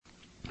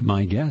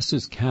My guest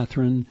is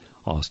Catherine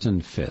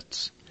Austin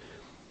Fitts.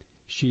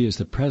 She is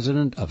the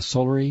president of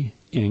Solary,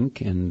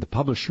 Inc. and the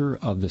publisher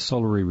of the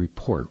Solary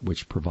Report,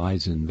 which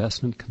provides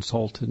investment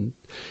consultant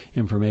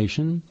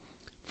information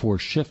for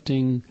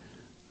shifting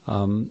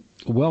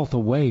wealth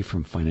away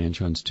from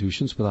financial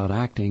institutions without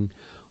acting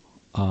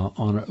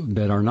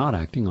that are not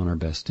acting on our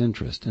best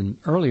interest. And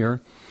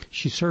earlier,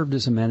 she served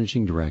as a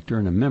managing director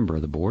and a member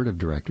of the board of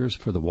directors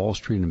for the Wall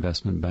Street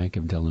Investment Bank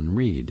of Dillon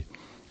Read.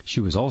 She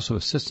was also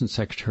Assistant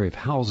Secretary of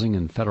Housing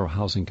and Federal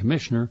Housing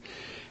Commissioner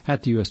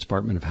at the U.S.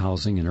 Department of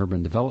Housing and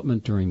Urban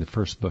Development during the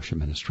first Bush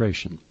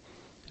administration.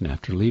 And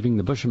after leaving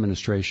the Bush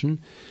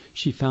administration,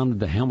 she founded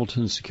the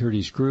Hamilton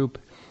Securities Group,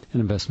 an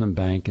investment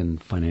bank and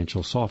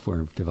financial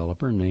software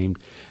developer named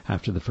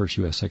after the first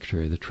U.S.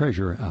 Secretary of the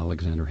Treasury,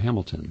 Alexander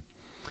Hamilton.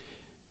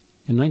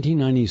 In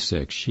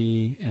 1996,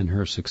 she and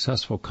her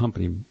successful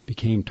company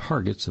became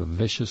targets of a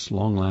vicious,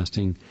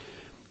 long-lasting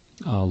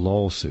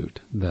lawsuit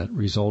that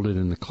resulted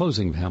in the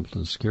closing of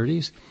Hamilton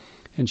Securities,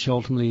 and she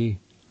ultimately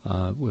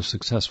was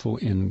successful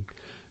in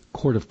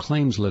court of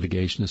claims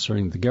litigation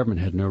asserting that the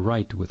government had no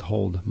right to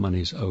withhold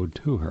monies owed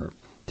to her.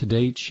 To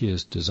date, she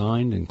has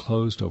designed and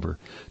closed over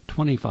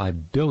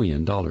 $25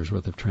 billion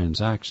worth of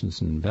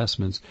transactions and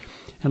investments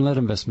and led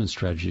investment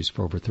strategies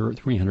for over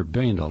 $300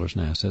 billion in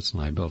assets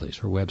and liabilities.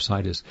 Her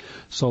website is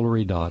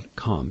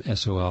solary.com,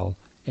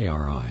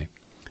 S-O-L-A-R-I.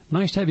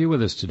 Nice to have you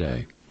with us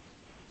today.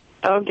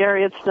 Oh,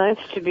 Gary, it's nice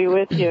to be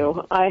with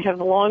you. I have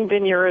long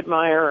been your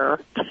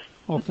admirer.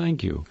 Well,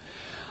 thank you.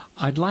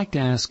 I'd like to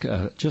ask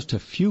just a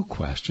few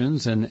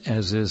questions, and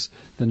as is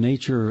the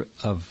nature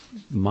of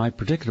my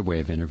particular way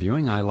of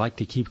interviewing, I like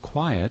to keep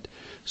quiet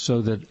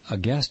so that a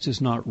guest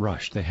is not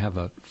rushed. They have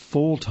a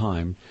full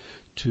time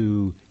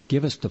to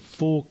give us the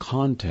full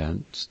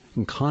contents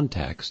and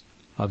context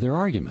of their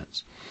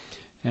arguments.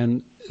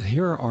 And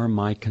here are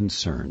my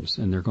concerns,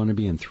 and they're going to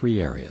be in three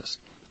areas.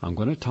 I'm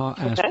going to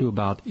ask you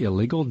about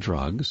illegal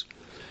drugs,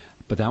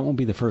 but that won't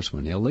be the first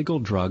one. Illegal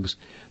drugs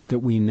that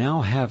we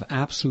now have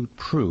absolute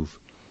proof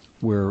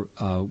were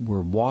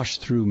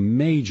washed through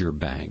major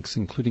banks,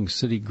 including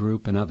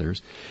Citigroup and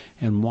others,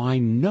 and why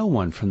no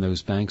one from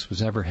those banks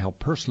was ever held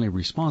personally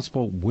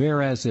responsible,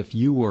 whereas if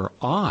you or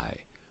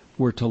I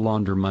were to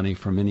launder money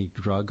from any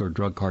drug or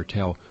drug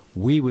cartel,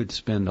 we would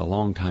spend a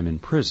long time in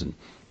prison.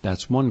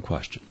 That's one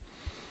question.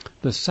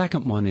 The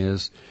second one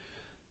is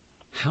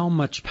how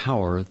much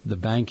power the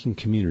banking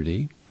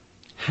community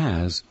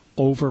has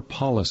over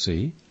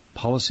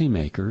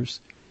policymakers,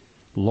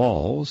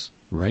 laws,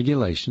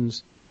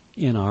 regulations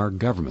in our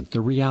government,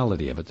 the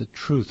reality of it, the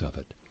truth of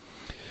it.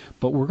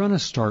 But we're going to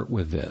start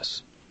with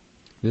this.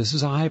 This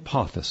is a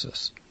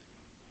hypothesis.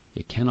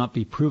 It cannot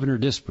be proven or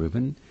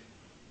disproven.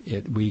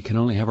 We can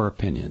only have our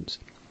opinions.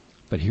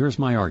 But here's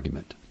my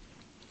argument.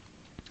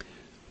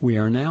 We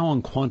are now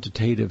on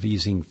quantitative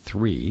easing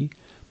 3,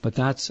 but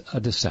that's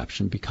a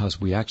deception because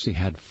we actually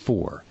had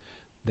 4.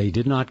 They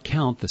did not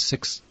count the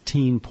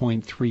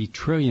 $16.3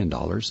 trillion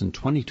in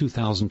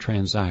 22,000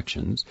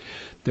 transactions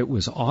that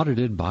was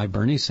audited by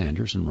Bernie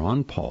Sanders and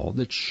Ron Paul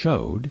that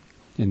showed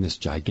in this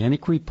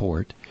gigantic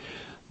report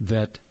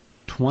that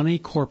 20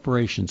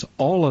 corporations,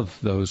 all of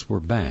those were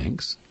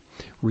banks,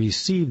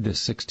 received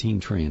this $16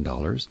 trillion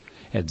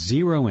at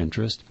zero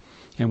interest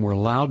and were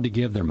allowed to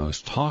give their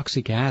most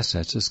toxic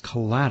assets as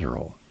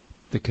collateral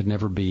that could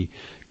never be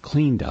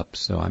cleaned up,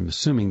 so I'm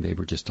assuming they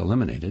were just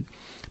eliminated,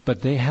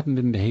 but they haven't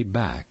been paid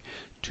back.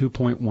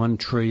 2.1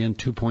 trillion,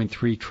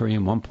 2.3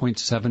 trillion,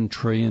 1.7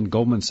 trillion.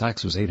 Goldman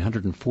Sachs was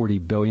 840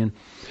 billion.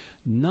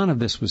 None of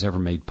this was ever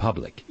made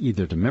public,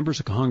 either to members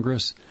of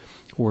Congress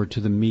or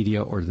to the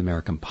media or to the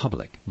American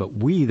public. But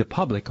we, the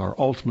public, are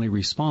ultimately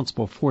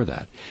responsible for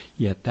that.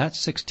 Yet that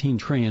 16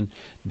 trillion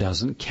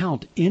doesn't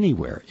count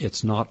anywhere.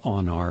 It's not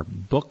on our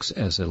books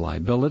as a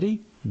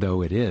liability,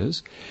 though it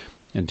is,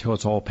 until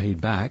it's all paid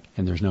back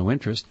and there's no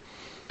interest.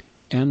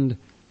 And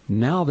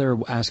now they're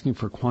asking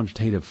for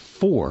quantitative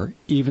 4,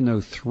 even though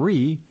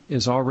 3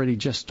 is already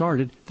just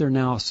started. They're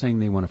now saying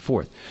they want a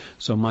 4th.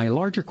 So my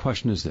larger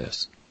question is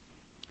this.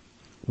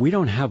 We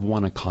don't have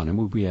one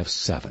economy, we have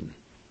 7.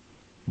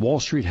 Wall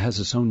Street has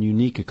its own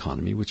unique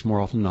economy, which more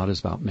often than not is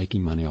about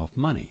making money off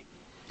money.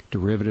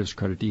 Derivatives,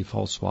 credit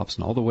default swaps,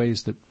 and all the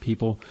ways that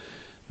people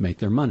make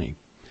their money.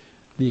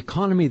 The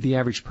economy of the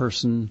average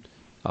person,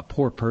 a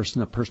poor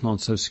person, a person on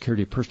Social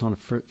Security, a person on a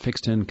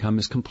fixed income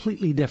is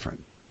completely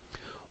different.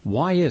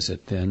 Why is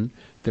it then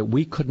that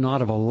we could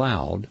not have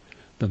allowed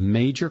the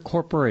major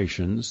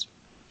corporations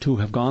to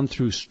have gone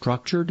through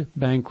structured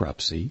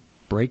bankruptcy,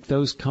 break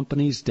those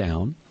companies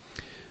down,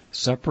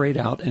 separate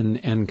out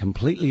and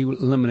completely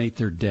eliminate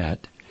their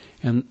debt,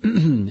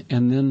 and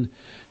and then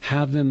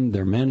have them,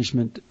 their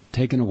management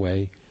taken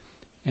away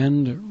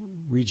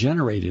and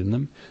regenerated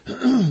them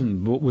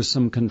but with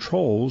some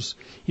controls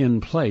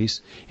in place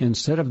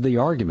instead of the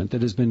argument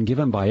that has been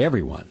given by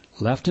everyone,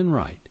 left and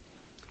right.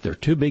 They're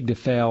too big to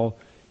fail.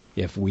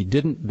 If we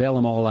didn't bail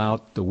them all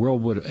out, the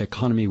world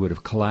economy would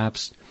have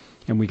collapsed,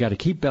 and we got to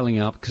keep bailing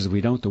out because if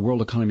we don't, the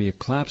world economy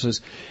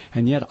collapses.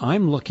 And yet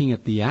I'm looking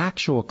at the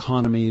actual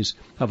economies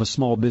of a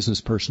small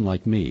business person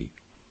like me.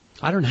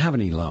 I don't have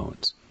any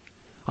loans.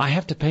 I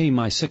have to pay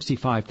my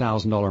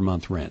 $65,000 a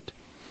month rent.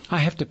 I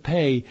have to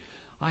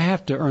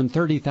earn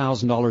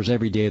 $30,000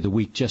 every day of the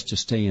week just to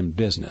stay in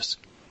business.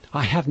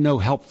 I have no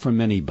help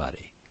from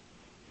anybody.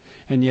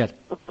 And yet,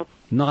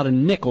 not a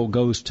nickel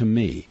goes to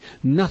me.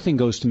 Nothing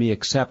goes to me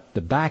except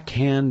the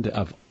backhand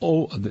of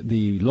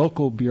the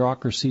local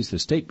bureaucracies, the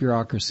state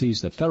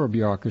bureaucracies, the federal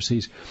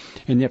bureaucracies,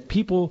 and yet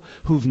people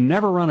who've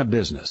never run a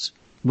business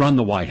run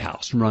the White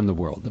House and run the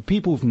world. The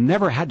people who've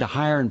never had to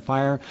hire and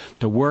fire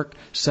to work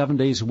 7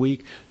 days a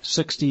week,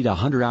 60 to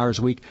 100 hours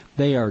a week,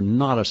 they are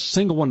not a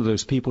single one of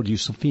those people do you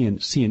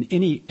see in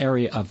any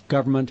area of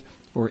government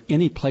or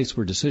any place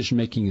where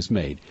decision-making is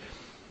made.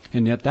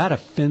 And yet that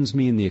offends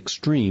me in the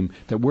extreme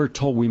that we're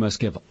told we must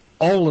give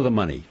all of the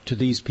money to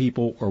these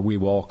people or we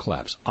will all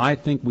collapse. I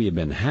think we have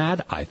been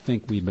had. I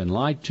think we've been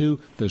lied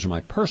to. Those are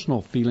my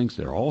personal feelings.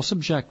 They're all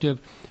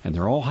subjective, and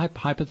they're all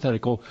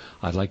hypothetical.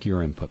 I'd like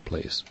your input,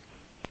 please.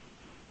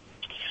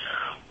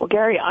 Well,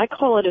 Gary, I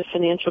call it a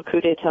financial coup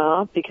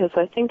d'etat because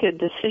I think a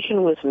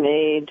decision was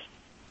made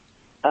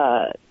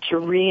to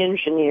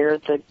re-engineer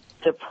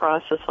the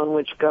process on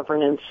which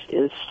governance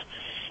is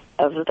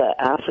of the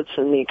assets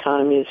in the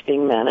economy is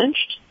being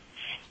managed.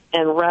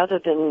 And rather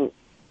than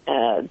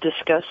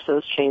discuss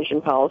those change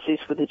in policies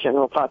with the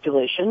general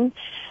population,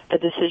 a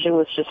decision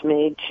was just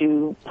made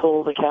to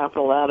pull the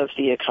capital out of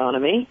the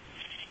economy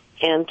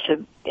and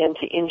to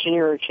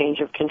engineer a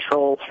change of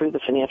control through the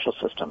financial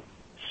system.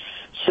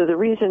 So the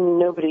reason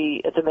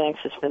nobody at the banks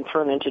has been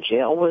thrown into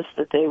jail was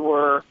that they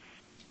were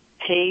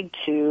paid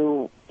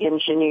to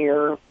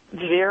engineer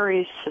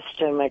very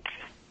systematic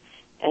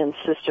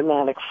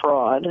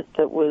fraud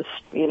that was,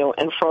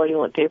 and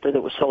fraudulent paper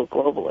that was sold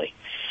globally.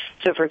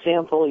 So, for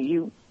example,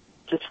 you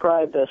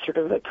described a sort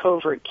of a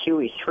covert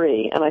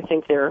QE3, and I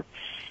think there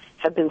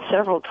have been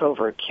several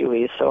covert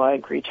QEs, so I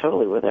agree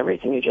totally with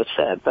everything you just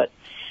said. But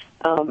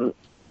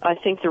I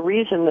think the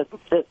reason that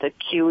the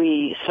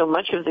QE, so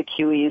much of the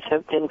QEs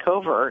have been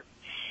covert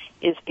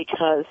is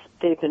because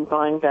they've been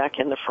buying back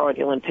in the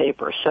fraudulent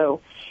paper.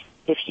 So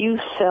if you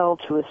sell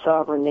to a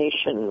sovereign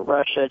nation,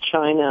 Russia,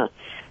 China,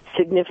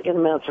 significant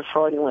amounts of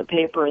fraudulent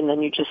paper, and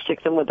then you just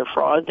stick them with the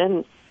fraud,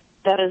 then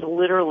that is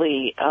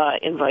literally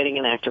inviting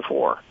an act of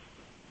war.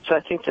 So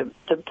I think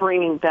the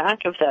bringing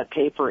back of that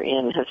paper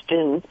in has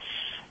been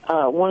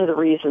one of the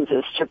reasons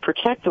is to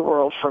protect the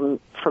world from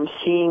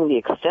seeing the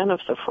extent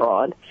of the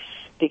fraud,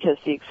 because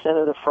the extent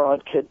of the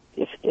fraud could,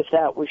 if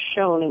that was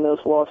shown and those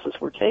losses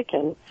were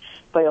taken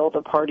by all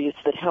the parties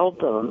that held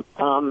them,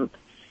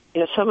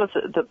 some of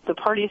the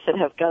parties that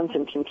have guns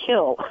and can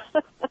kill,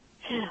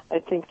 I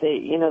think they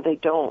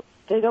don't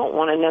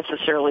want to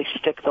necessarily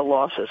stick the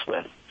losses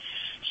with.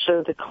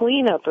 So the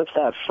cleanup of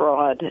that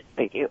fraud,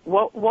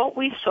 what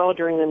we saw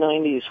during the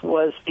 90s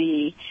was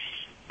the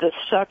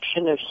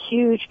suction of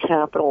huge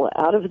capital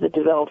out of the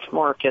developed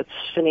markets,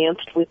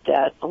 financed with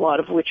debt, a lot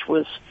of which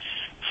was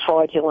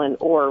fraudulent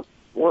or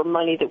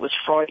money that was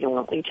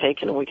fraudulently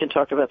taken. And we can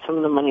talk about some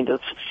of the money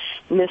that's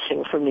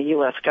missing from the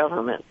U.S.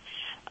 government.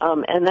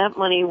 And that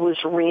money was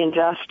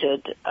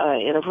reinvested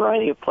in a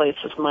variety of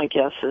places. My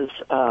guess is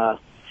the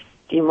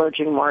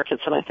emerging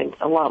markets, and I think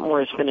a lot more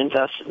has been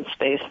invested in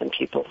space than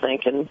people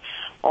think, and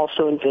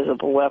also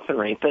invisible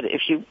weaponry. But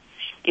if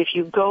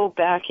you go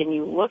back and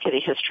you look at a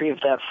history of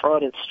that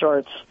fraud, it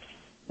starts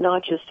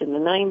not just in the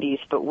 90s,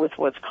 but with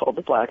what's called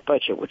the black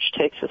budget, which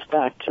takes us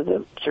back to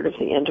the sort of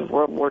the end of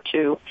World War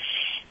II,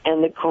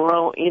 and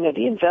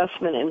the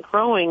investment and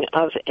growing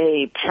of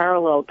a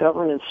parallel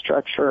governance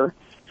structure,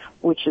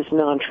 which is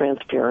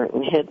non-transparent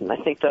and hidden. I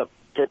think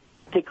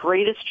the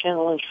greatest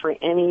challenge for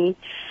any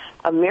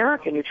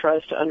American who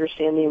tries to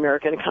understand the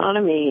American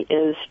economy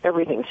is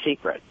everything's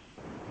secret.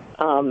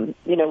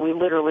 We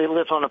literally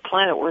live on a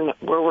planet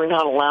where we're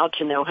not allowed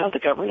to know how the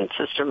governance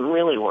system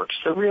really works,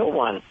 the real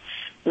one,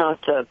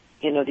 not the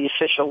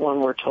official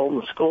one we're told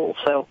in school.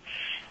 So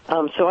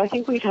I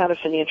think we've had a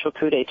financial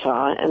coup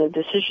d'etat, and a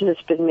decision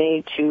has been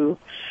made to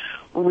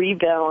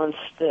rebalance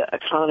the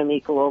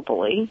economy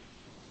globally.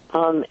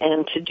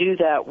 And to do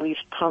that,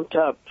 we've pumped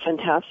up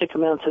fantastic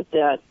amounts of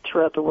debt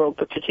throughout the world,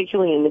 but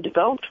particularly in the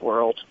developed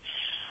world.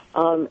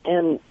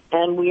 And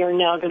we are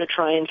now going to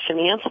try and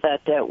finance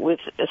that debt with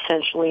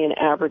essentially an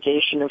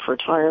abrogation of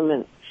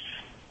retirement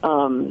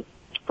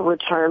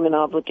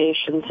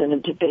obligations and a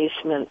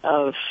debasement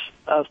of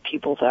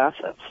people's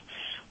assets,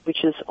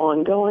 which is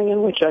ongoing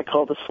and which I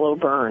call the slow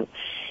burn.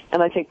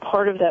 And I think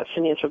part of that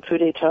financial coup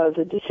d'etat is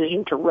a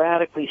decision to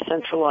radically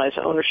centralize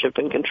ownership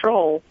and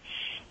control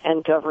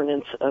and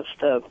governance of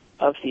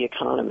the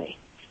economy.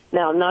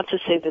 Now, not to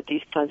say that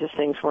these kinds of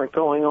things weren't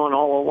going on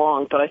all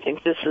along, but I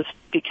think this has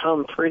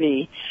become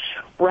pretty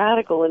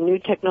radical, and new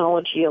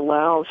technology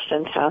allows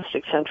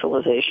fantastic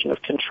centralization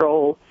of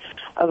control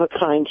of a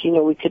kind,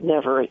 we could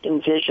never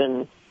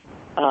envision,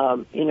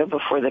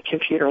 before the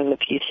computer and the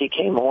PC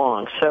came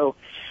along. So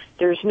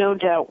there's no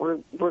doubt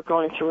we're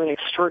going through an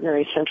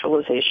extraordinary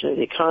centralization of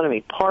the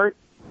economy. Part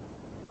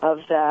of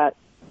that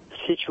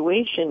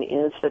situation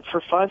is that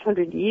for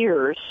 500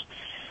 years,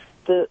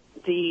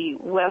 the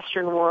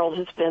Western world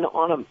has been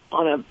on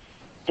a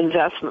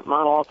investment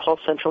model I'll call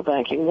central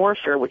banking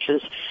warfare, which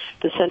is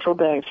the central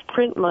banks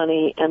print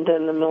money and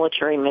then the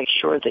military makes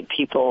sure that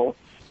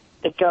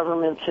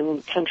governments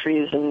and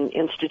countries and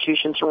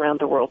institutions around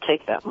the world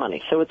take that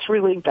money. So it's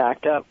really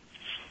backed up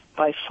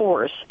by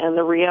force. And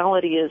the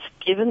reality is,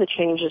 given the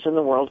changes in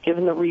the world,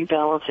 given the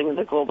rebalancing of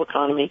the global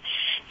economy,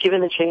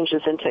 given the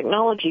changes in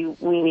technology,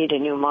 we need a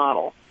new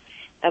model.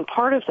 And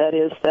part of that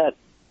is that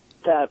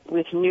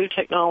with new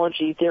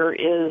technology, there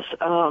is,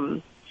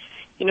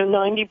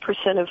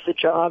 90% of the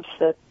jobs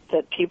that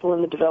people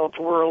in the developed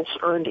world's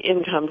earned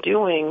income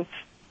doing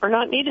are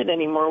not needed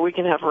anymore. We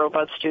can have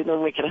robots do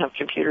them. We can have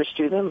computers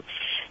do them.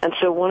 And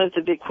so one of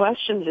the big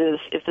questions is,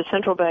 if the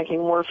central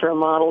banking warfare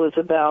model is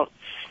about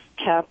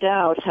tapped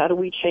out, how do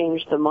we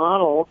change the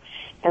model?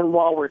 And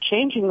while we're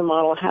changing the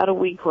model, how do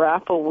we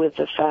grapple with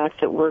the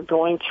fact that we're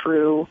going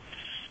through,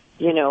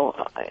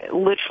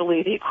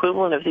 literally the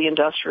equivalent of the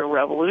Industrial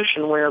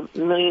Revolution, where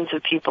millions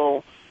of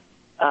people,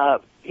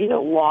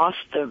 lost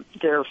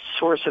their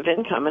source of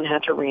income and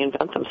had to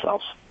reinvent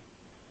themselves.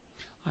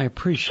 I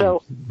appreciate.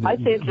 So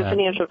I'd say it's a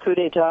financial coup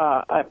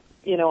d'état. I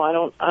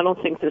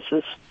don't think this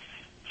is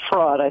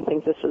fraud. I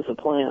think this is a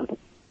plan.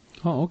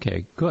 Oh,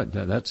 okay, good.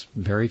 That's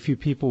very few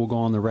people will go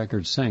on the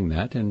record saying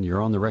that, and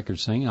you're on the record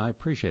saying I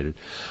appreciate it.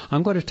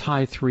 I'm going to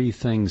tie three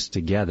things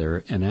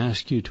together and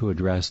ask you to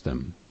address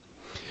them.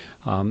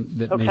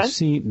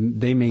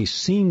 They may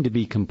seem to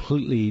be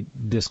completely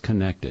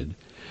disconnected.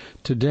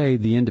 Today,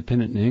 The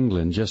Independent in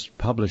England just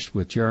published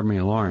with Jeremy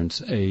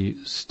Lawrence a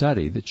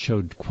study that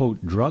showed,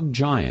 quote, drug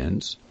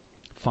giants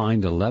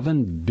fined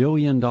 $11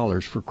 billion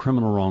for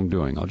criminal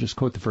wrongdoing. I'll just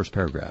quote the first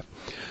paragraph.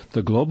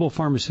 The global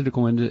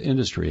pharmaceutical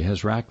industry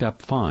has racked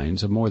up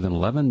fines of more than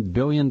 $11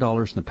 billion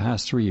in the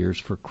past 3 years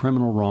for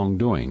criminal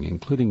wrongdoing,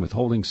 including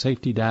withholding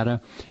safety data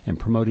and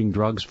promoting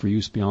drugs for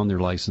use beyond their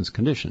licensed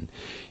condition.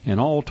 In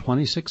all,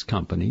 26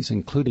 companies,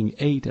 including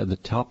 8 of the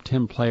top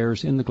 10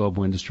 players in the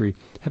global industry,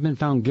 have been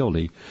found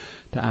guilty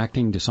to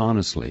acting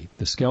dishonestly.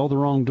 The scale of the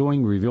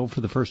wrongdoing, revealed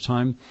for the first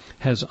time,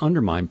 has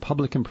undermined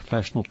public and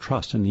professional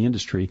trust in the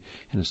industry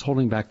and is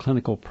holding back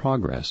clinical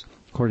progress,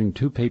 according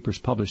to 2 papers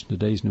published in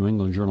today's New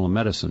England Journal of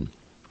Medicine.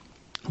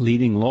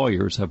 Leading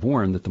lawyers have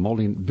warned that the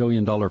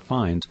multi-billion-dollar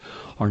fines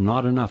are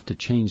not enough to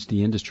change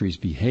the industry's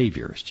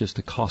behavior. It's just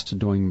the cost of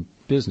doing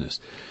business.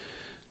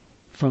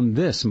 From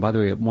this, and by the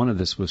way, one of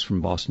this was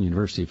from Boston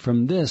University,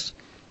 from this,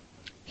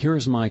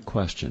 here's my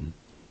question.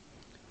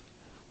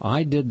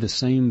 I did the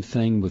same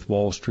thing with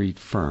Wall Street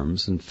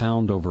firms and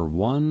found over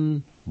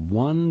 $1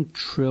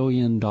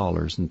 trillion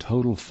in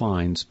total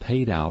fines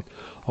paid out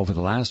over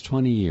the last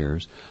 20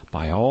 years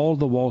by all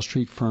the Wall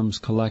Street firms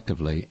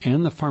collectively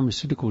and the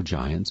pharmaceutical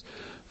giants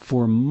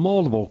for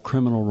multiple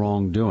criminal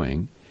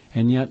wrongdoing,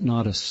 and yet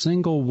not a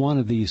single one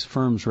of these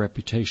firms'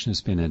 reputation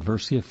has been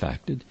adversely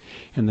affected.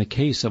 In the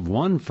case of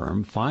one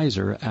firm,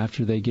 Pfizer,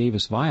 after they gave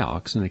us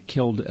Vioxx and it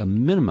killed a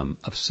minimum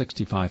of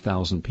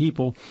 65,000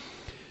 people,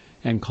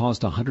 and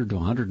caused 100 to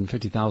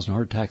 150,000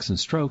 heart attacks and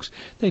strokes,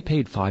 they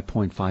paid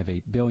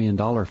 $5.58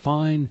 billion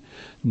fine.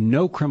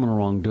 No criminal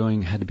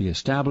wrongdoing had to be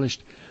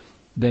established.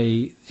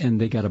 They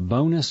got a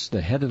bonus.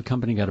 The head of the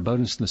company got a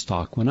bonus, and the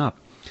stock went up.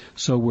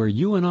 So where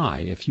you and I,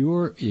 if you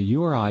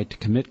or I, to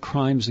commit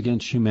crimes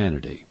against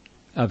humanity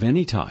of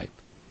any type,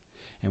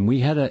 and we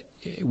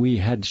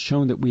had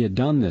shown that we had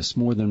done this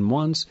more than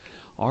once,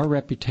 our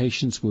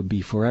reputations would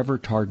be forever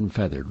tarred and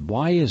feathered.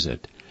 Why is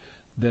it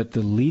that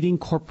the leading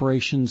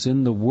corporations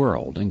in the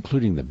world,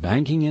 including the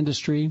banking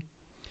industry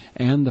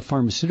and the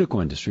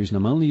pharmaceutical industries, and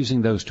I'm only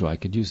using those two, I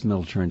could use the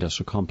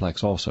military-industrial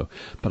complex also,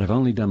 but I've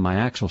only done my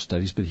actual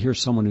studies, but here's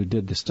someone who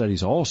did the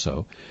studies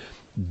also,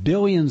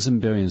 billions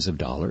and billions of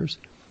dollars,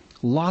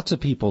 lots of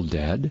people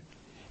dead,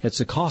 it's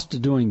the cost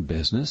of doing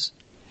business,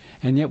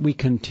 and yet we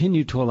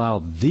continue to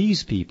allow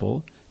these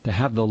people to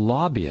have the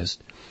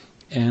lobbyists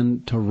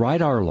and to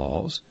write our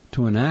laws,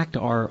 to enact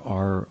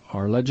our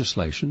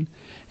legislation,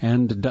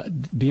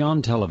 and be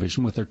on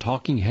television with their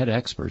talking head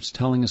experts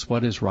telling us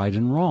what is right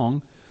and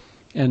wrong,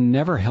 and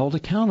never held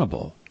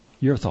accountable.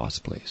 Your thoughts,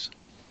 please.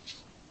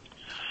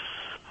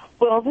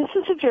 Well, this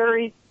is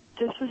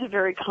a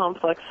very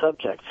complex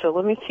subject, so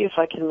let me see if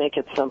I can make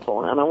it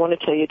simple, and I want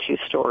to tell you 2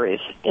 stories.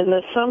 In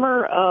the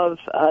summer of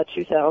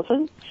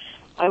 2000,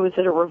 I was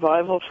at a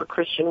revival for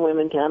Christian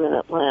women down in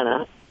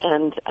Atlanta,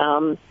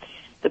 and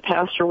the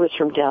pastor was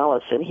from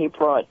Dallas, and he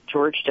brought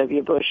George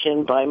W. Bush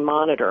in by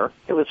monitor.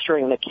 It was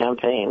during the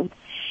campaign.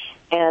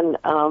 And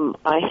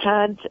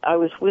I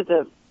was with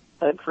a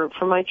group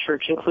from my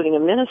church, including a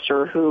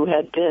minister who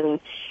had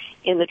been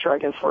in the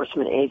Drug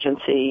Enforcement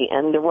Agency,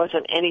 and there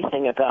wasn't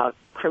anything about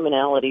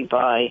criminality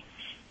by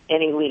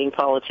any leading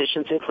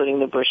politicians, including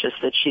the Bushes,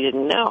 that she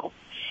didn't know.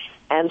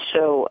 And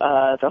so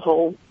the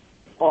whole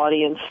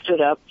audience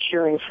stood up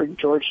cheering for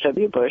George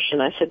W. Bush,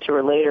 and I said to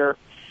her later,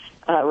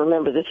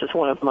 remember, this is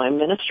one of my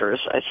ministers.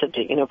 I said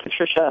to,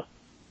 Patricia,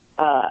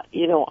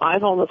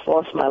 I've almost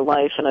lost my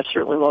life, and I've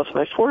certainly lost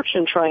my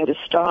fortune trying to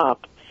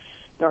stop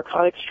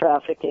narcotics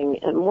trafficking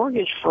and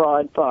mortgage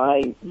fraud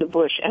by the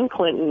Bush and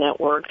Clinton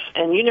networks,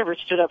 and you never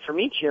stood up for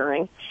me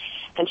cheering.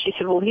 And she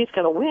said, well, he's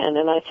going to win.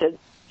 And I said,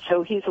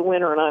 so he's a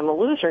winner and I'm a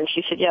loser? And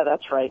she said, yeah,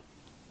 that's right.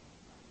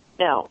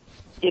 Now,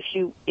 if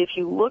you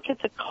look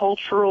at the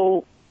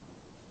cultural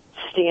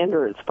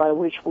standards by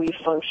which we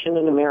function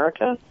in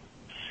America,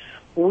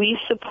 we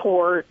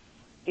support,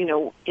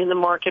 in the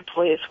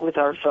marketplace with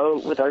our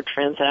vote, with our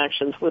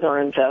transactions, with our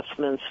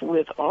investments,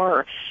 with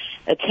our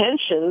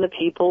attention, the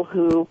people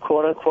who,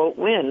 quote unquote,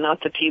 win,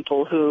 not the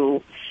people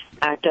who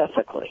act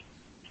ethically.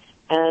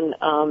 And,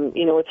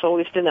 it's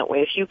always been that way.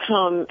 If you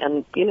come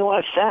and,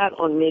 I've sat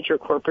on major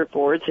corporate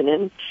boards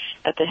and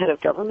at the head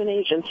of government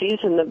agencies,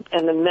 and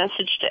the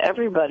message to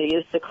everybody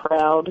is the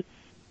crowd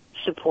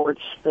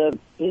supports the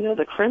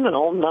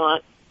criminal,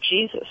 not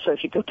Jesus. So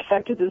if you go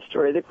back to the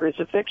story of the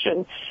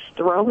crucifixion,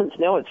 the Romans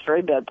know it's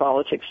very bad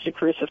politics to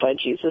crucify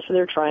Jesus, and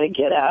they're trying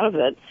to get out of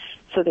it.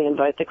 So they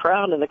invite the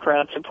crowd, and the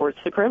crowd supports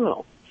the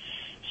criminal.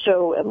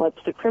 So, and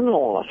lets the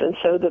criminal off. And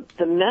so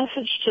the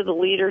message to the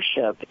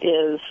leadership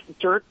is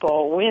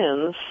dirtball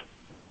wins,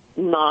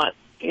 not,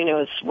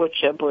 as what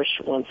Jeb Bush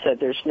once said,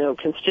 there's no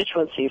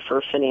constituency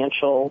for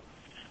financial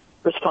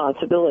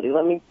responsibility.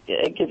 Let me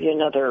give you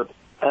another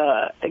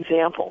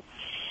example.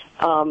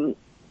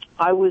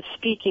 I was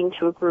speaking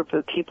to a group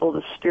of people,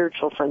 the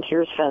Spiritual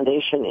Frontiers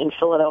Foundation in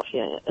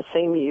Philadelphia, the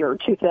same year,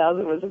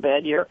 2000 was a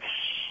bad year,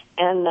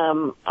 and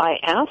I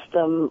asked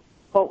them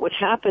what would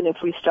happen if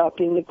we stopped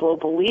being the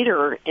global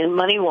leader in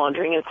money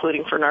laundering,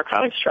 including for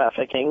narcotics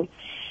trafficking.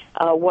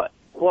 What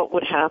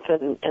would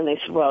happen? And they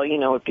said, well, it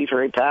would be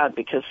very bad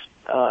because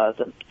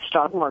the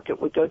stock market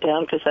would go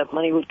down because that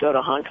money would go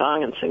to Hong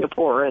Kong and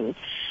Singapore and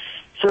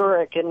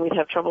Zurich, and we'd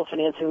have trouble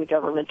financing the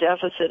government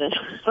deficit, and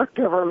our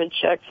government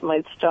checks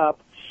might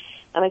stop.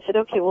 And I said,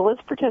 okay, well,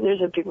 let's pretend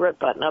there's a big red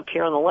button up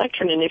here on the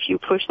lectern, and if you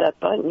push that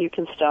button, you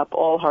can stop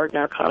all hard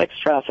narcotics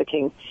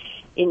trafficking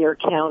in your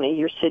county,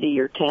 your city,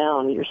 your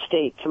town, your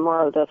state.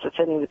 Tomorrow, that's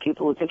offending the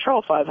people who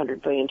control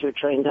 $500 billion to $1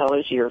 trillion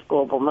a year of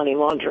global money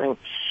laundering.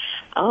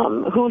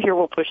 Who here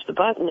will push the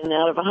button? And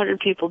out of 100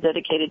 people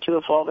dedicated to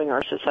evolving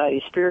our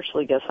society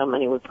spiritually, guess how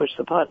many would push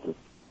the button?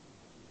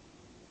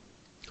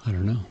 I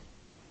don't know.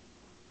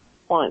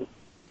 One.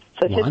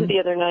 So I said to the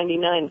other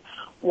 99,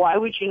 why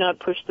would you not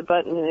push the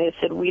button? And they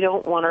said, we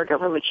don't want our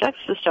government checks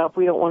to stop,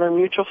 we don't want our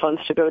mutual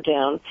funds to go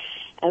down,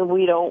 and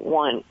we don't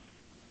want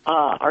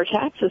our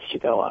taxes to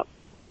go up.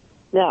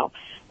 Now,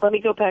 let me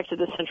go back to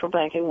the central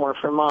banking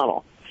warfare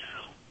model.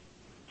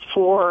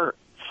 For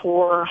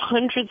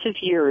hundreds of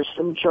years,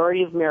 the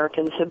majority of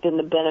Americans have been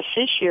the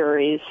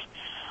beneficiaries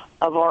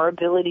of our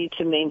ability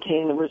to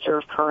maintain the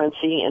reserve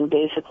currency and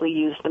basically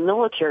use the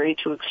military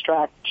to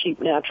extract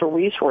cheap natural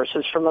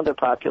resources from other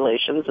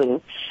populations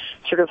and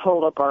sort of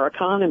hold up our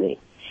economy.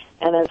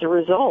 And as a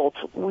result,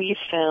 we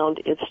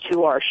found it's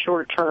to our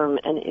short-term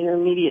and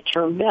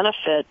intermediate-term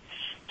benefit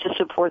to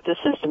support the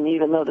system,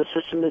 even though the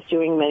system is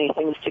doing many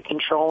things to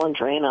control and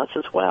drain us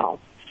as well.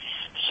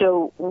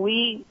 So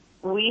we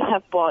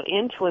have bought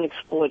into an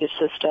exploitive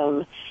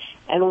system,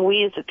 and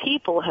we as a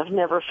people have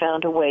never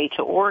found a way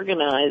to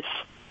organize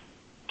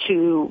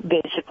to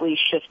basically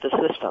shift the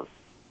system.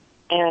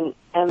 And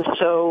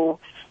so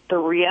the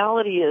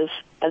reality is,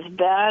 as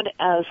bad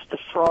as the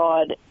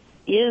fraud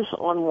is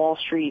on Wall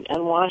Street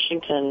and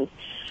Washington,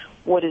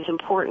 what is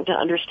important to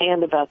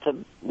understand about the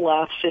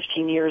last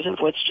 15 years of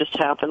what's just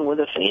happened with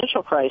the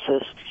financial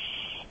crisis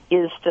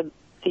is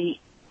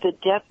the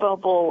debt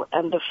bubble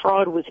and the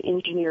fraud was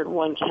engineered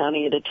one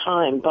county at a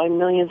time by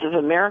millions of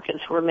Americans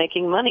who are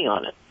making money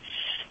on it.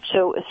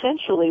 So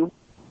essentially,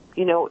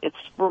 it's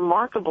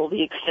remarkable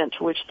the extent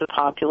to which the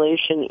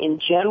population in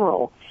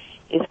general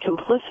is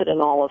complicit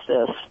in all of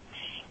this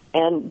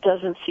and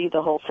doesn't see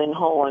the whole thing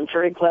whole. I'm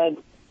very glad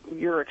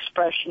your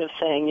expression of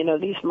saying,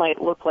 these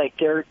might look like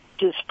they're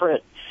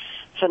disparate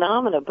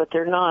phenomena, but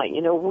they're not.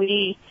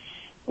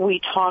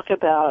 We talk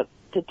about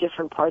the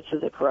different parts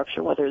of the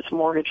corruption, whether it's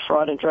mortgage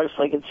fraud and drugs,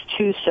 like it's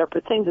two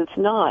separate things. It's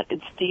not.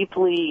 It's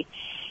deeply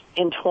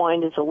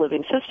entwined as a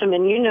living system.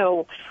 And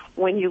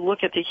when you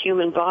look at the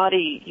human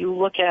body, you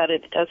look at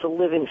it as a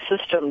living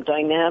system,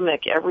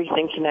 dynamic,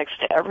 everything connects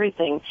to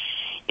everything.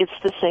 It's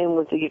the same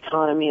with the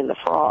economy and the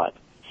fraud.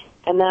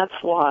 And that's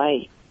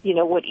why,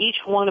 what each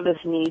one of us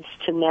needs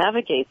to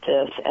navigate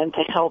this and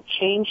to help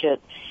change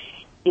it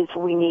is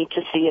we need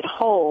to see it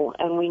whole,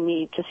 and we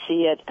need to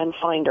see it and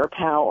find our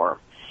power.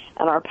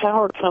 And our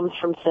power comes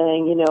from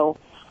saying,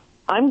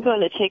 I'm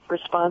going to take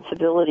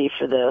responsibility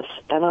for this,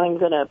 and I'm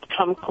going to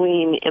come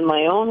clean in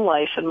my own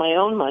life and my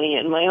own money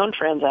and my own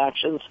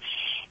transactions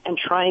and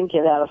try and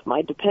get out of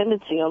my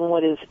dependency on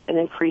what is an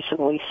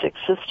increasingly sick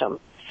system.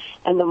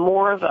 And the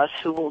more of us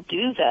who will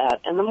do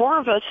that, and the more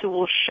of us who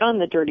will shun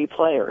the dirty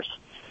players,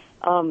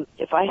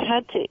 if I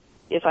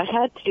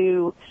had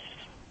to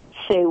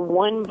say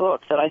one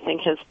book that I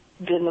think has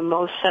been the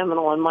most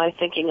seminal in my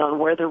thinking on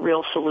where the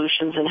real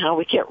solutions and how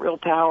we get real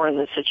power in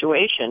this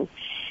situation,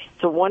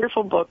 it's a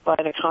wonderful book by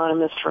an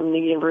economist from the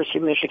University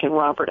of Michigan,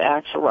 Robert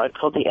Axelrod,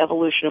 called The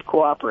Evolution of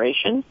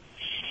Cooperation.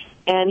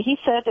 And he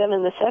sat down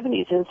in the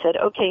 70s and said,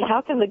 okay,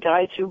 how can the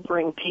guys who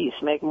bring peace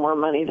make more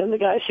money than the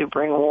guys who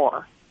bring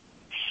war?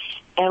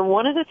 And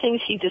one of the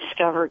things he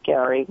discovered,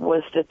 Gary,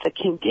 was that the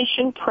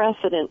condition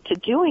precedent to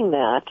doing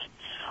that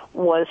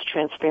was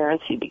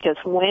transparency. Because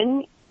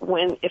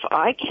if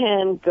I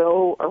can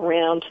go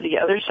around to the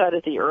other side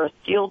of the earth,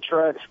 deal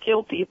drugs,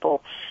 kill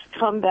people,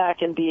 come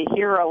back and be a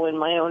hero in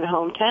my own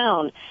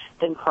hometown,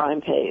 then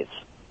crime pays.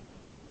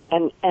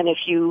 And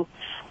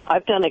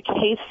I've done a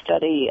case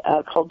study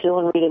called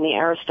Dylan Reed and the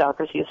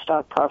Aristocracy of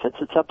Stock Profits.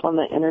 It's up on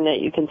the internet.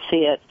 You can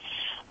see it.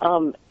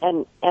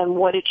 And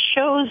what it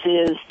shows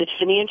is that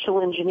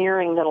financial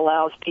engineering that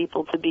allows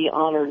people to be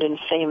honored and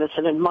famous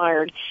and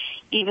admired,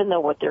 even though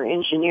what they're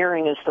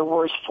engineering is the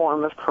worst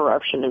form of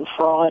corruption and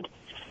fraud,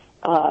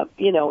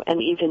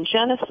 and even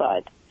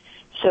genocide.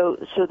 So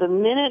the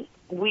minute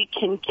we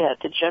can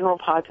get the general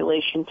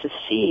population to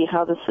see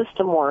how the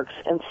system works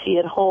and see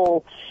it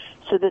whole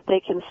so that they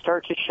can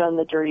start to shun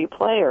the dirty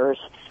players,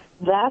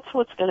 that's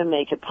what's going to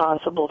make it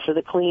possible for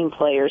the clean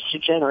players to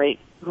generate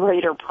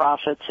greater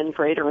profits and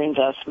greater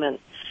investment.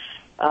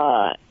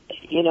 And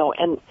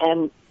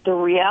the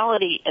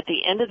reality at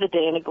the end of the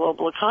day in a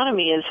global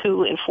economy is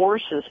who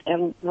enforces,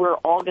 and we're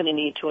all going to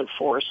need to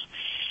enforce.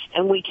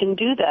 And we can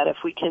do that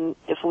if we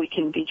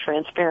can be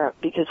transparent,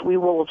 because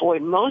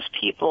most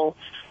people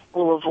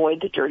will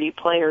avoid the dirty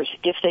players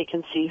if they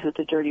can see who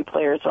the dirty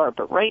players are.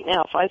 But right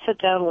now, if I sit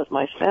down with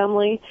my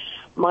family,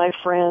 my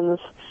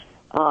friends,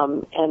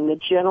 and the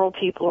general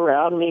people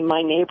around me,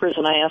 my neighbors,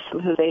 and I ask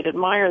them who they'd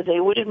admire, they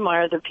would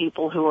admire the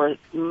people who are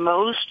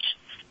most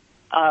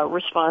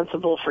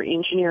responsible for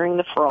engineering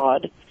the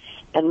fraud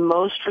and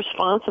most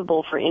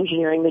responsible for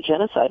engineering the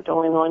genocide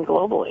going on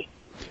globally.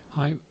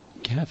 Hi,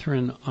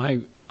 Catherine.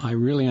 I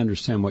really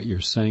understand what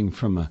you're saying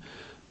from a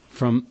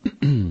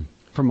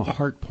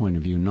heart point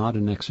of view, not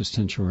an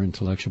existential or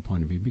intellectual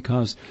point of view,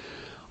 because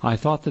I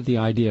thought that the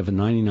idea of a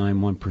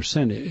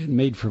 99.1%, it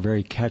made for a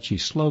very catchy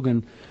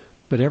slogan,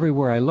 but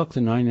everywhere I look, the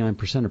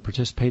 99% are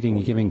participating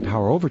and giving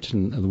power over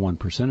to the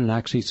 1% and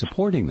actually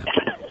supporting them.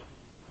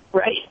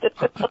 Right.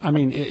 I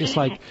mean,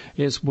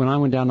 it's when I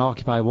went down to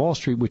Occupy Wall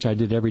Street, which I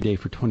did every day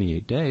for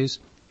 28 days,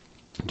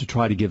 to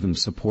try to give them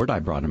support. I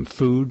brought them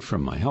food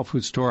from my health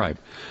food store.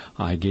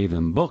 I gave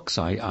them books.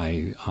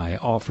 I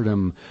offered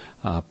them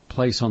a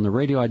place on the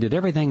radio. I did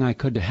everything I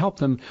could to help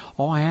them.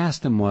 All I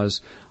asked them was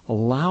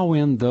allow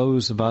in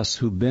those of us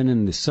who've been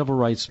in the civil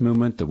rights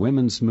movement, the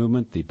women's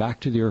movement, the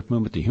Back to the Earth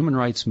movement, the human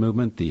rights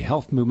movement, the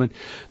health movement.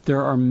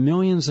 There are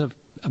millions of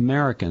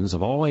Americans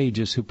of all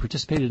ages who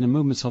participated in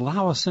movements.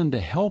 Allow us in to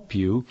help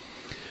you,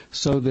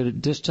 so that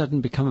it just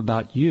doesn't become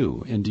about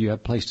you, and do you have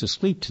a place to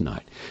sleep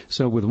tonight?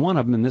 So with one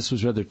of them, and this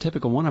was rather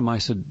typical, one of them I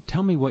said,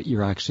 tell me what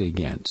you're actually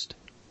against.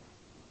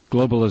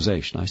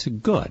 Globalization. I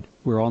said, good,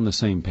 we're on the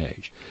same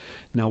page.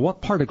 Now,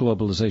 what part of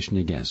globalization are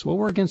you against? Well,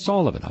 we're against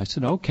all of it. I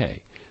said,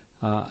 okay.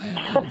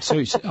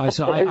 So I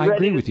said, I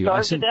agree with you.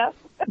 I said,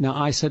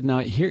 now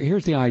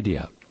here's the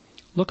idea.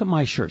 Look at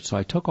my shirt. So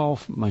I took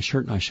off my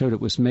shirt and I showed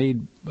it was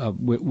made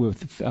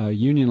with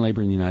union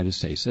labor in the United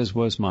States, as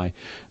was my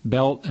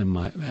belt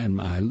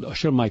and I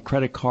showed my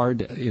credit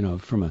card,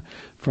 from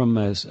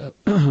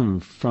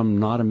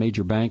not a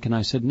major bank. And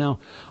I said, no,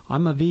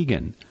 I'm a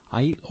vegan.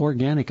 I eat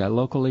organic. I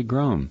locally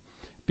grown.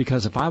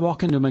 Because if I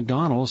walk into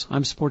McDonald's,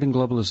 I'm supporting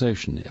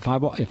globalization.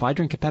 If I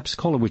drink a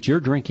Pepsi-Cola, which you're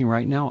drinking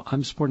right now,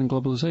 I'm supporting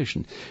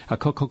globalization. A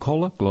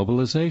Coca-Cola,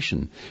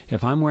 globalization.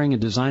 If I'm wearing a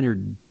designer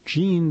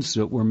jeans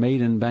that were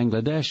made in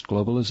Bangladesh,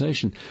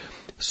 globalization.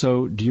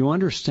 So do you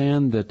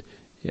understand that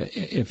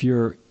if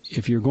you're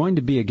going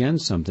to be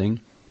against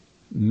something,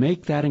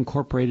 make that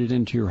incorporated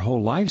into your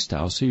whole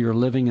lifestyle so you're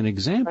living an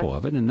example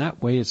of it, and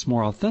that way it's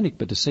more authentic.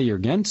 But to say you're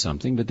against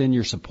something, but then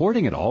you're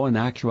supporting it all, in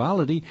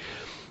actuality,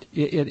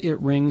 it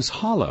rings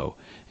hollow.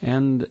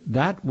 And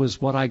that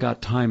was what I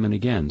got time and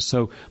again.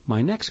 So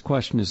my next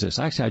question is this.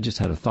 Actually, I just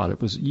had a thought.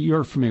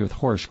 You're familiar with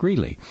Horace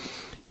Greeley.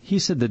 He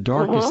said the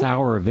darkest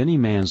hour of any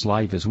man's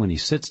life is when he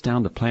sits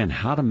down to plan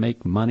how to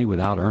make money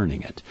without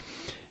earning it.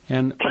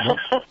 And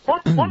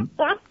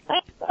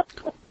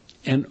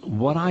and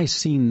what I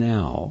see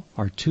now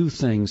are two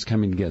things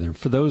coming together.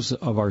 For those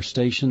of our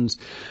stations,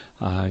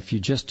 if you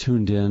just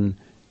tuned in,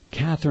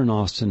 Catherine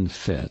Austin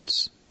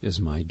Fitts is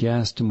my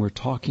guest, and we're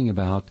talking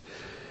about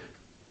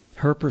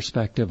her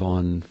perspective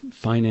on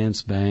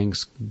finance,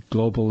 banks,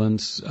 global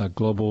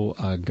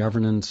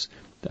governance,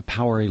 the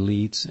power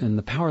elites, and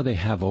the power they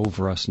have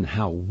over us, and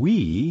how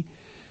we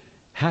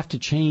have to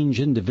change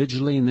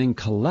individually and then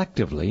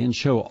collectively and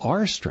show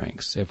our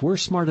strengths. If we're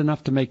smart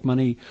enough to make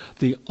money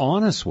the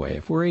honest way,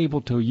 if we're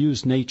able to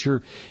use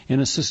nature in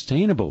a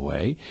sustainable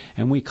way,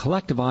 and we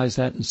collectivize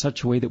that in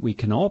such a way that we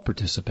can all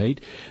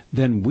participate,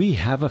 then we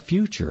have a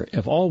future.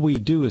 If all we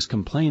do is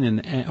complain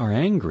and are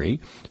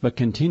angry, but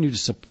continue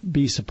to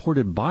be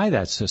supported by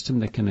that system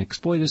that can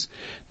exploit us,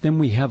 then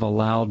we have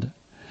allowed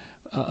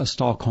a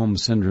Stockholm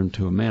Syndrome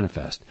to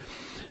manifest.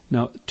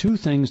 Now, two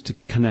things to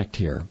connect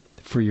here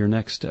for your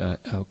next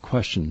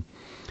question.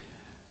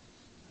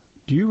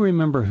 Do you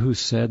remember who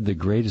said the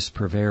greatest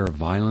purveyor of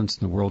violence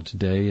in the world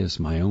today is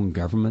my own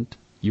government?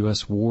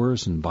 U.S.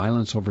 wars and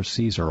violence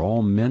overseas are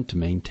all meant to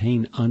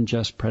maintain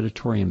unjust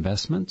predatory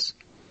investments?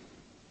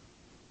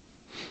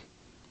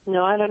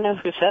 No, I don't know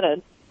who said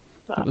it.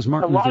 It was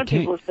Martin Luther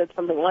King. A lot of people have said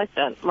something like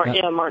that.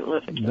 Martin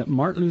Luther King.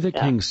 Martin Luther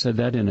King said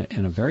that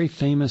in a very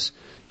famous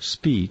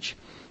speech,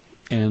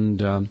 and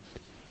that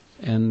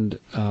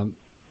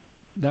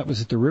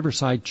was at the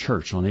Riverside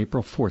Church on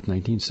April 4th,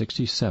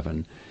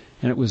 1967,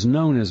 and it was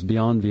known as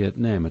Beyond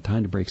Vietnam, A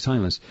Time to Break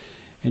Silence.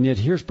 And yet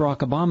here's Barack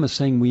Obama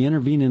saying we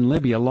intervene in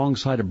Libya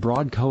alongside a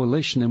broad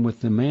coalition and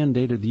with the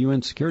mandate of the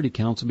UN Security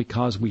Council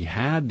because we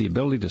had the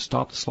ability to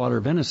stop the slaughter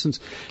of innocents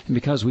and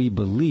because we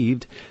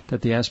believed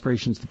that the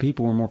aspirations of the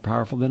people were more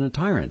powerful than a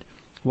tyrant.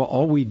 Well,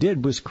 all we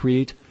did was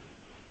create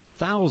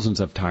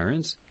thousands of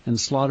tyrants and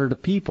slaughter the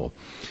people.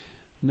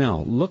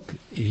 Now, look,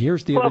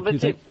 here's the other two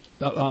things.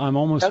 I'm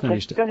almost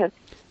finished. Go ahead.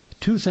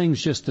 Two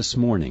things just this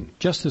morning,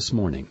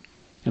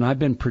 and I've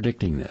been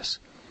predicting this.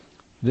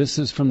 This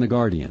is from The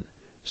Guardian.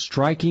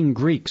 Striking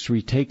Greeks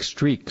retake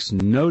streaks.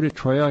 No to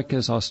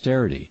Troika's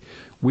austerity.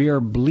 We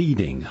are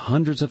bleeding.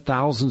 Hundreds of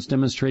thousands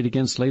demonstrate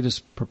against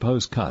latest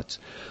proposed cuts.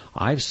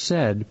 I've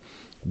said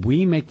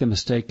we make the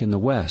mistake in the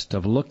West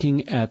of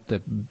looking at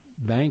the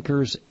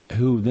bankers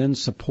who then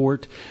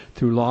support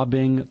through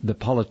lobbying the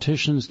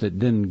politicians that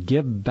then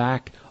give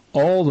back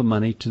all the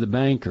money to the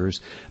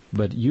bankers.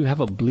 But you have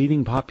a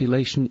bleeding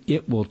population.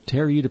 It will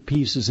tear you to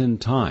pieces in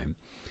time.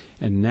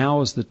 And now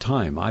is the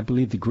time. I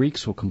believe the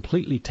Greeks will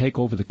completely take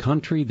over the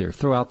country. They'll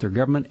throw out their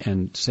government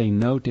and say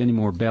no to any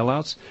more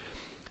bailouts.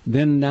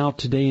 Then now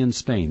today in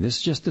Spain. This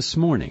is just this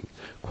morning.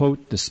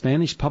 Quote, the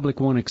Spanish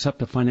public won't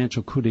accept a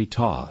financial coup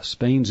d'etat.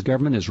 Spain's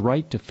government is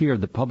right to fear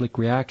the public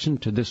reaction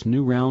to this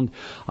new round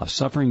of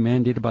suffering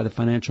mandated by the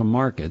financial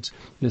markets.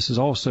 This is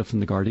also from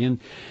The Guardian.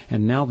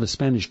 And now the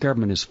Spanish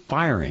government is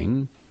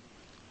firing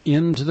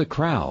into the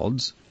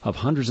crowds of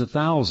hundreds of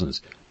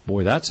thousands.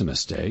 Boy, that's a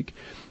mistake.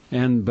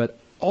 But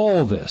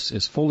all this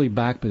is fully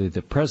backed by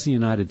the President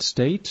of the United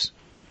States,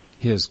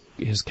 his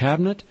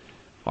cabinet,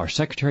 our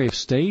Secretary of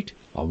State,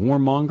 a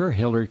warmonger,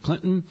 Hillary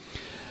Clinton.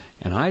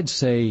 And I'd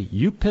say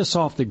you piss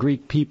off the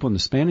Greek people and the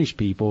Spanish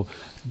people,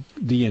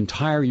 the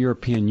entire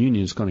European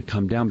Union is going to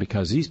come down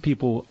because these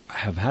people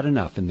have had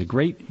enough. And the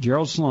great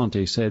Gerald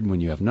Celente said, when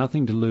you have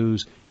nothing to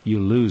lose, you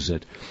lose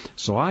it.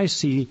 So I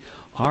see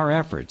our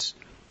efforts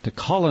to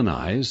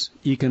colonize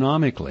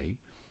economically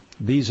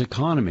these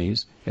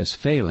economies as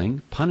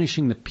failing,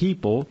 punishing the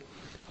people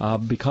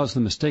because of the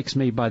mistakes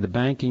made by the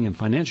banking and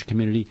financial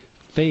community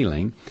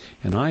failing.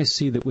 And I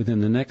see that within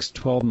the next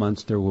 12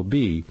 months there will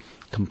be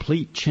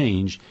complete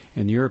change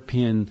in the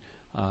European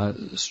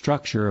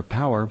structure of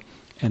power,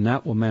 and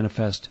that will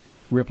manifest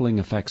rippling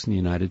effects in the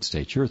United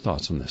States. Your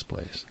thoughts on this,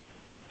 please?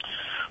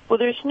 Well,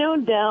 there's no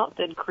doubt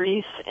that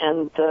Greece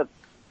and the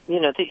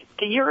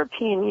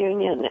European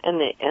Union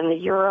and the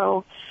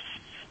euro,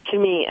 to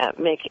me,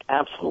 make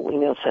absolutely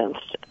no sense.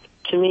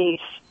 To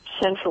me,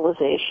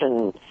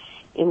 centralization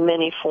in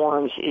many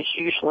forms is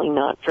usually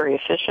not very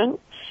efficient,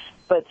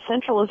 but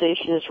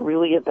centralization is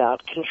really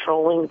about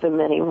controlling the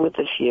many with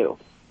the few.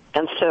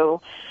 And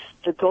so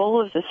the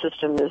goal of the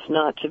system is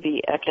not to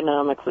be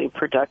economically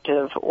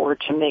productive or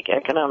to make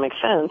economic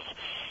sense.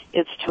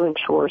 It's to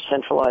ensure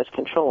centralized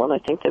control. And I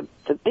think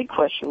the big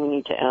question we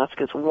need to ask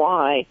is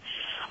why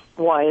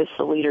is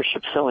the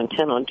leadership so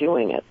intent on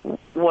doing it?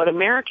 What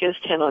America is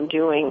intent on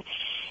doing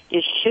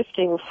is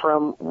shifting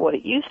from what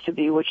it used to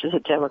be, which is a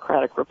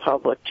democratic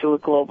republic, to a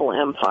global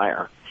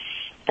empire.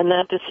 And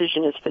that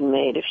decision has been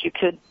made. If you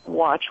could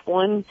watch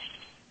one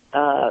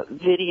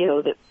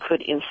video that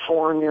could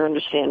inform your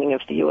understanding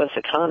of the U.S.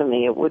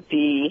 economy, it would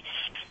be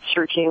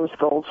Sir James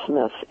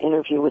Goldsmith's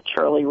interview with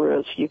Charlie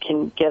Rose. You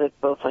can get it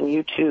both on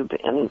YouTube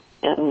and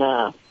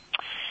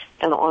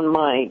on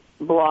my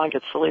blog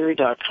at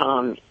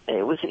Soleri.com.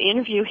 It was an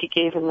interview he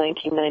gave in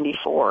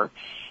 1994.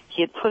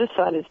 He had put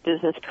aside his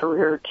business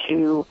career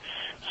to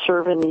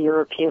serve in the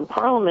European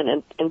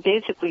Parliament and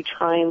basically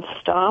try and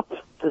stop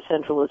the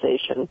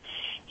centralization.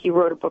 He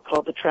wrote a book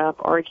called The Trap,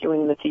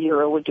 arguing that the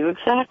euro would do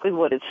exactly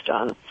what it's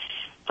done.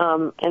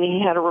 And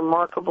he had a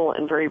remarkable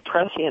and very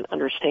prescient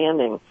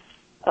understanding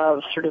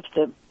of sort of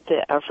the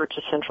effort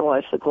to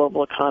centralize the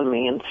global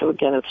economy. And so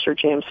again, it's Sir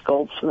James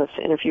Goldsmith's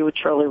interview with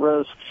Charlie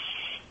Rose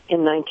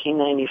in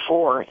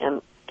 1994.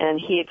 And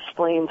he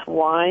explains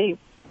why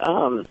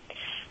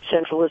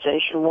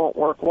centralization won't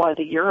work, why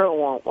the euro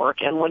won't work.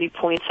 And what he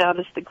points out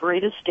is the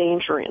greatest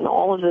danger in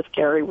all of this,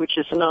 Gary, which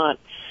is not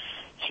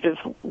sort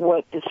of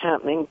what is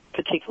happening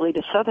particularly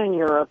to Southern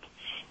Europe,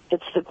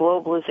 it's the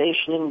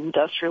globalization and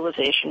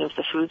industrialization of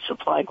the food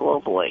supply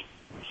globally.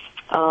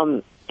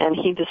 And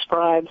he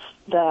describes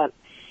that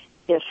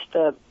if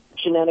the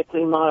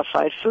genetically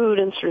modified food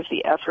and sort of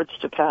the efforts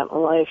to patent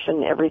life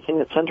and everything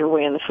that's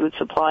underway in the food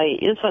supply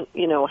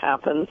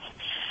happens,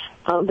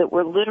 that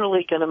we're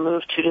literally going to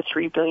move 2 to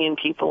 3 billion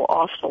people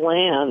off the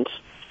land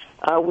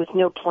with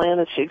no plan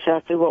as to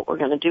exactly what we're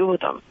going to do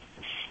with them.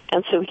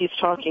 And so he's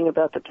talking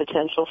about the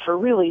potential for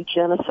really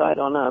genocide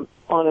on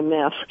a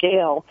mass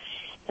scale.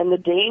 and the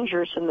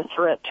dangers and the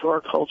threat to our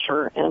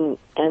culture and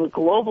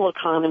global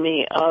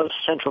economy of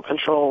central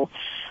control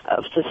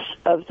of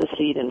the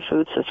seed and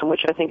food system,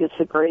 which I think is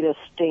the greatest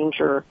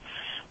danger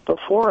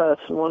before us,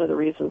 and one of the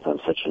reasons I'm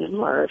such an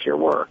admirer of your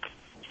work.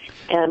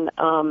 And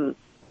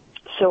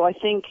so I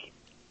think,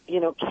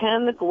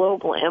 can the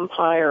global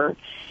empire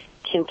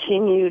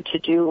continue to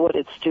do what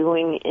it's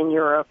doing in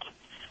Europe?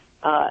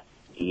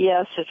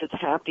 Yes, if it's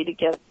happy to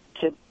get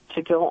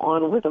to go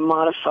on with a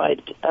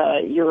modified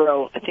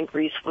euro. I think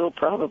Greece will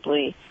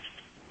probably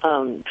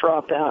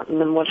drop out, and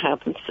then what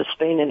happens to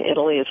Spain and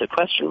Italy is a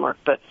question mark.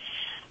 But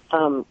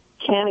can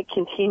it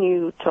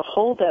continue to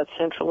hold that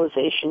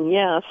centralization?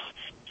 Yes,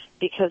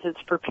 because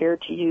it's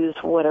prepared to use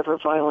whatever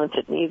violence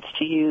it needs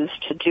to use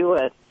to do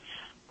it.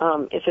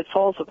 If it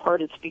falls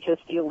apart, it's because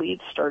the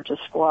elites start to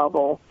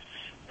squabble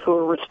who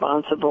are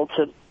responsible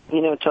to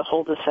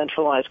hold the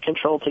centralized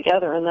control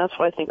together. And that's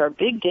why I think our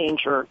big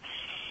danger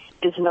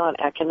is not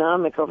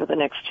economic over the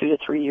next 2 to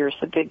 3 years.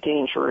 The big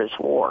danger is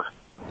war.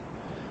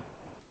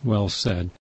 Well said.